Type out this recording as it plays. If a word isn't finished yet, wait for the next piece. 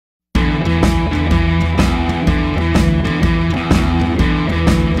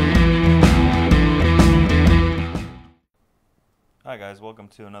guys, welcome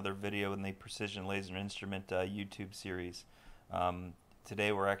to another video in the Precision Laser Instrument YouTube series.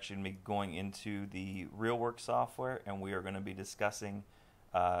 Today we're actually going to be going into the Realworks software, and we are going to be discussing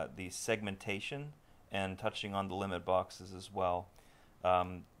the segmentation and touching on the limit boxes as well.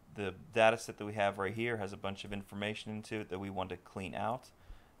 The data set that we have right here has a bunch of information into it that we want to clean out,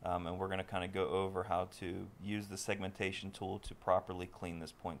 and we're going to kind of go over how to use the segmentation tool to properly clean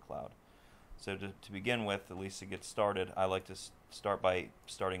this point cloud. So to begin with, at least to get started, I like to start by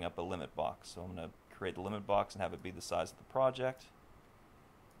starting up a limit box. So I'm going to create the limit box and have it be the size of the project.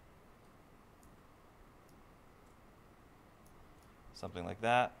 Something like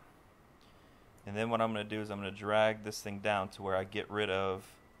that. And then what I'm going to do is I'm going to drag this thing down to where I get rid of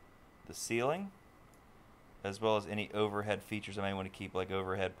the ceiling, as well as any overhead features I may want to keep, like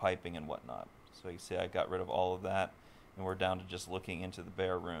overhead piping and whatnot. So you can see I got rid of all of that, and we're down to just looking into the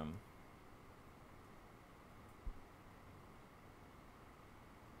bare room.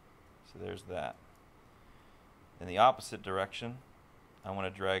 So there's that. In the opposite direction, I want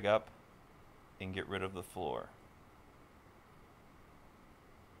to drag up and get rid of the floor.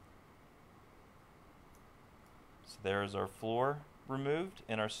 So there's our floor removed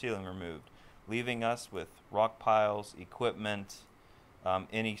and our ceiling removed, leaving us with rock piles, equipment,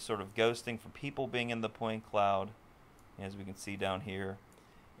 any sort of ghosting for people being in the point cloud, as we can see down here.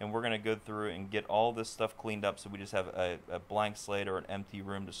 And we're going to go through and get all this stuff cleaned up so we just have a blank slate or an empty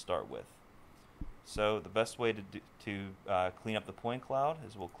room to start with. So the best way to clean up the point cloud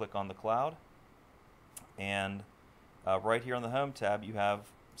is we'll click on the cloud, and right here on the Home tab you have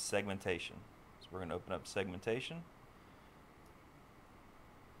Segmentation. So we're going to open up Segmentation.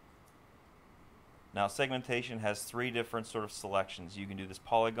 Now Segmentation has three different sort of selections. You can do this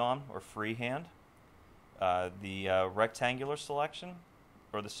polygon or freehand, the rectangular selection,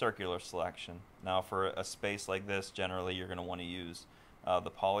 or the circular selection. Now for a space like this, generally you're going to want to use the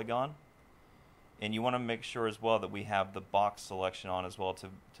polygon. And you want to make sure as well that we have the box selection on as well to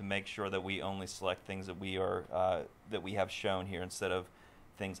make sure that we only select things that we have shown here instead of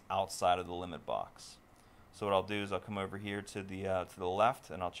things outside of the limit box. So what I'll do is I'll come over here to the left,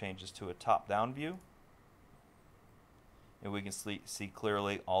 and I'll change this to a top-down view. And we can see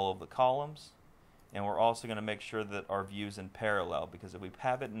clearly all of the columns. And we're also going to make sure that our view is in parallel, because if we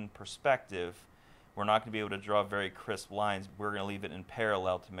have it in perspective, we're not going to be able to draw very crisp lines. We're going to leave it in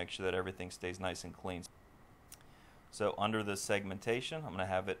parallel to make sure that everything stays nice and clean. So under the segmentation, I'm going to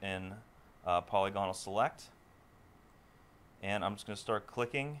have it in polygonal select, and I'm just going to start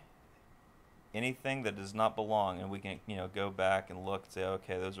clicking anything that does not belong, and we can go back and look and say,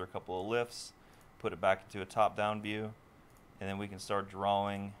 okay, those are a couple of lifts, put it back into a top-down view, and then we can start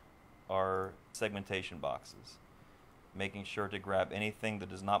drawing our segmentation boxes, making sure to grab anything that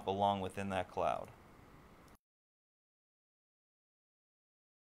does not belong within that cloud.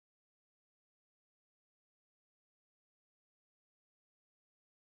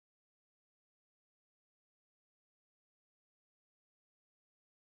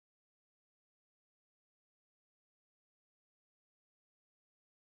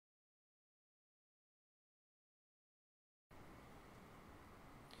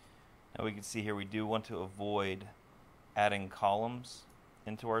 Now we can see here we do want to avoid adding columns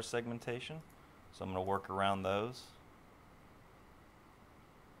into our segmentation, so I'm going to work around those.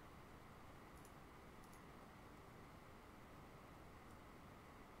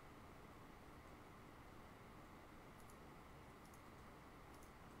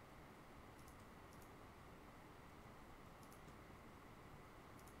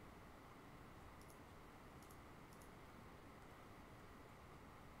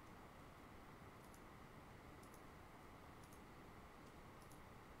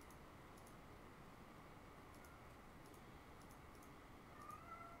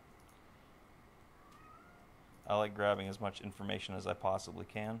 I like grabbing as much information as I possibly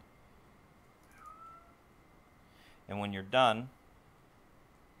can. And when you're done,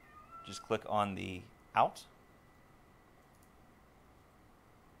 just click on the out.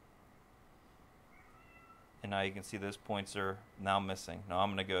 And now you can see those points are now missing. Now I'm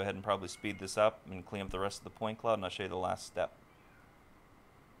going to go ahead and probably speed this up and clean up the rest of the point cloud, and I'll show you the last step.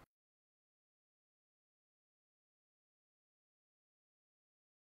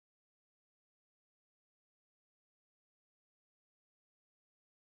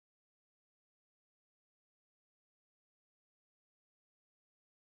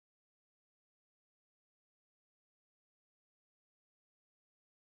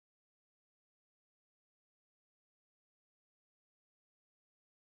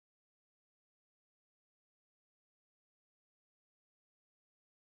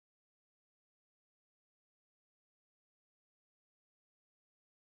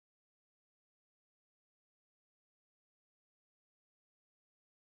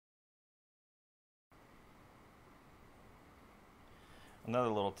 Another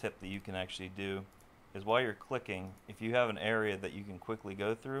little tip that you can actually do is while you're clicking, if you have an area that you can quickly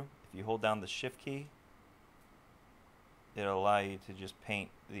go through, if you hold down the shift key, it'll allow you to just paint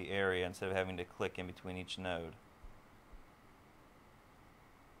the area instead of having to click in between each node.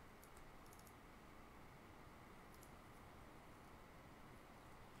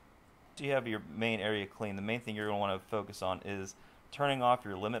 So you have your main area clean. The main thing you're going to want to focus on is turning off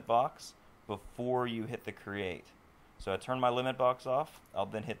your limit box before you hit the create. So I turn my limit box off, I'll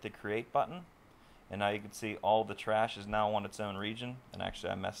then hit the create button, and now you can see all the trash is now on its own region. And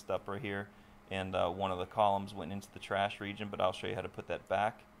actually I messed up right here, and one of the columns went into the trash region, but I'll show you how to put that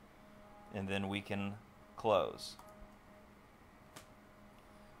back, and then we can close.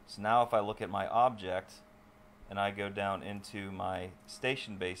 So now if I look at my object and I go down into my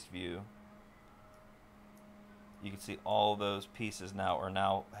station-based view, you can see all those pieces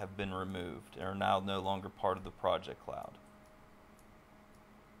now have been removed and are now no longer part of the project cloud.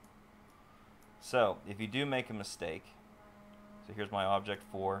 So if you do make a mistake, so here's my object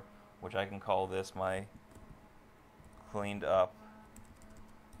 4, which I can call this my cleaned up,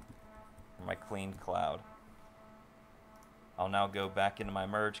 or my cleaned cloud. I'll now go back into my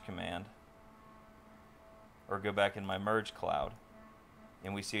merge command, or go back in my merge cloud,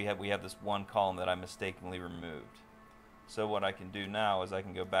 and we see we have this one column that I mistakenly removed. So what I can do now is I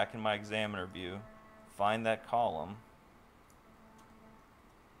can go back in my examiner view, find that column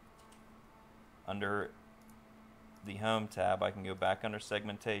under the home tab. I can go back under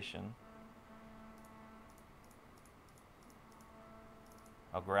segmentation.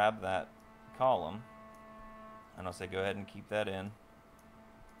 I'll grab that column and I'll say go ahead and keep that in.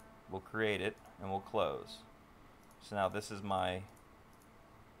 We'll create it and we'll close. So now this is my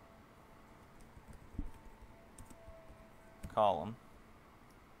column,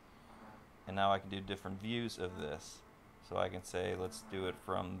 and now I can do different views of this. So I can say let's do it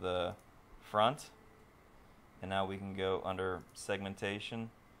from the front, and now we can go under segmentation.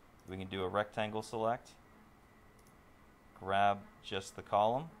 We can do a rectangle select, grab just the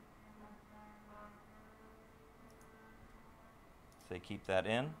column, say keep that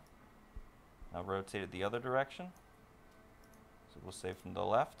in. Now rotate it the other direction. So we'll say from the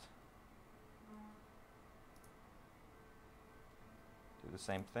left. Do the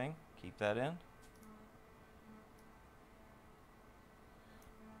same thing, keep that in.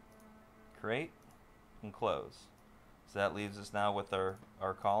 Create and close. So that leaves us now with our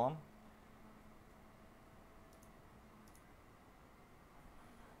column.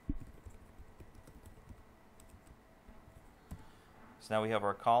 So now we have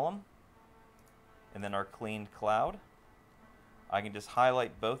our column and then our cleaned cloud. I can just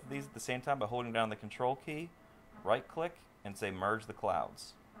highlight both of these at the same time by holding down the control key, right click, and say merge the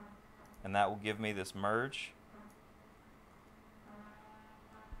clouds. And that will give me this merge.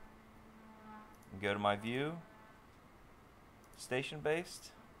 And go to my view, station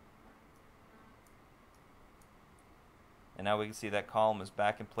based. And now we can see that column is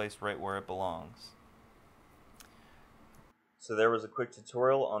back in place right where it belongs. So there was a quick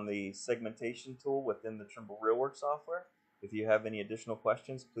tutorial on the segmentation tool within the Trimble Realworks software. If you have any additional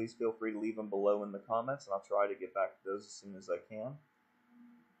questions, please feel free to leave them below in the comments, and I'll try to get back to those as soon as I can.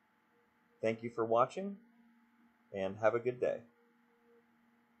 Thank you for watching, and have a good day.